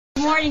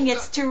morning.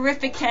 It's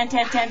terrific,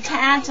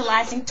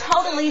 tantalizing,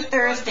 totally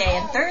Thursday.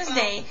 And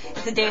Thursday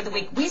is the day of the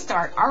week we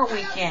start our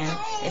weekend.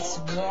 It's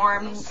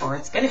warm, or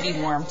it's going to be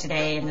warm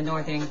today in the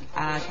Northern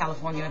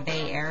California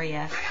Bay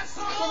Area.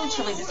 A little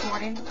chilly this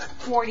morning,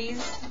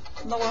 40s,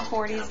 lower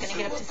 40s, going to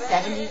get up to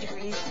 70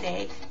 degrees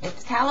today.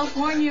 It's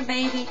California,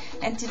 baby.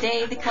 And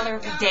today, the color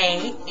of the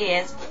day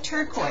is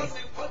turquoise.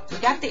 We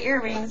got the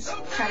earrings,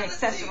 try to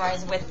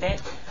accessorize with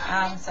it.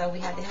 So we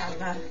had to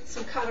have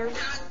some color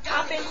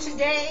pop in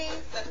today.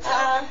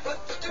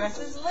 Dress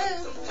is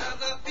loose.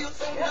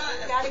 Yep,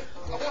 got it.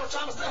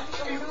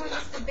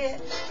 Just a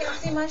bit. Can you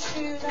see my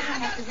shoes? I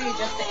have to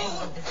readjust the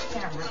angle of this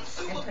camera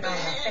and put on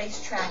a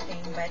face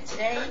tracking. But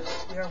today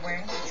we are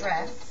wearing a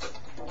dress.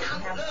 We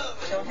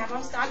don't have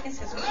on stockings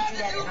because we can do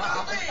that in our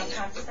office.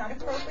 Sometimes it's not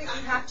appropriate.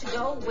 You have to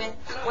go with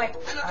what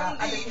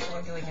other people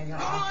are doing in your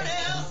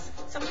office.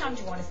 And sometimes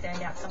you want to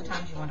stand out.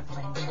 Sometimes you want to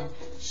blend in.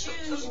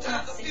 Shoes, you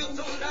can't see.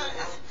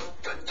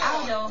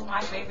 Aldo,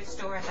 my favorite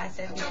store, as I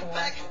said before.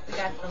 We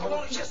got the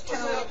little peach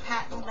toe,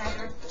 patent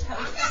leather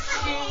toe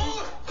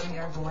shoes. We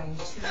are going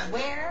to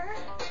wear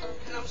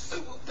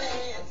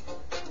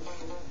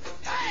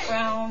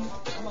brown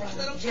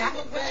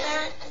jacket with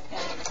that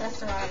and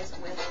accessorize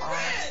with our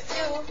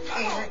still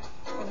favorite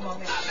for the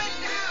moment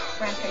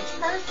front page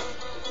purse,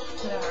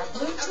 put on our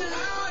Bluetooth,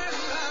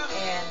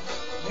 and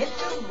hit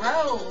the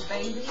road,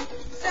 baby.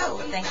 So,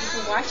 thank you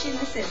for watching.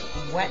 This is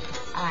what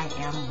I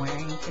am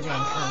wearing today.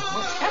 Or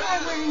what am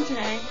I wearing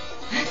today?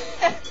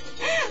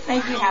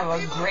 Thank you. Have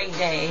a great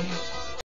day.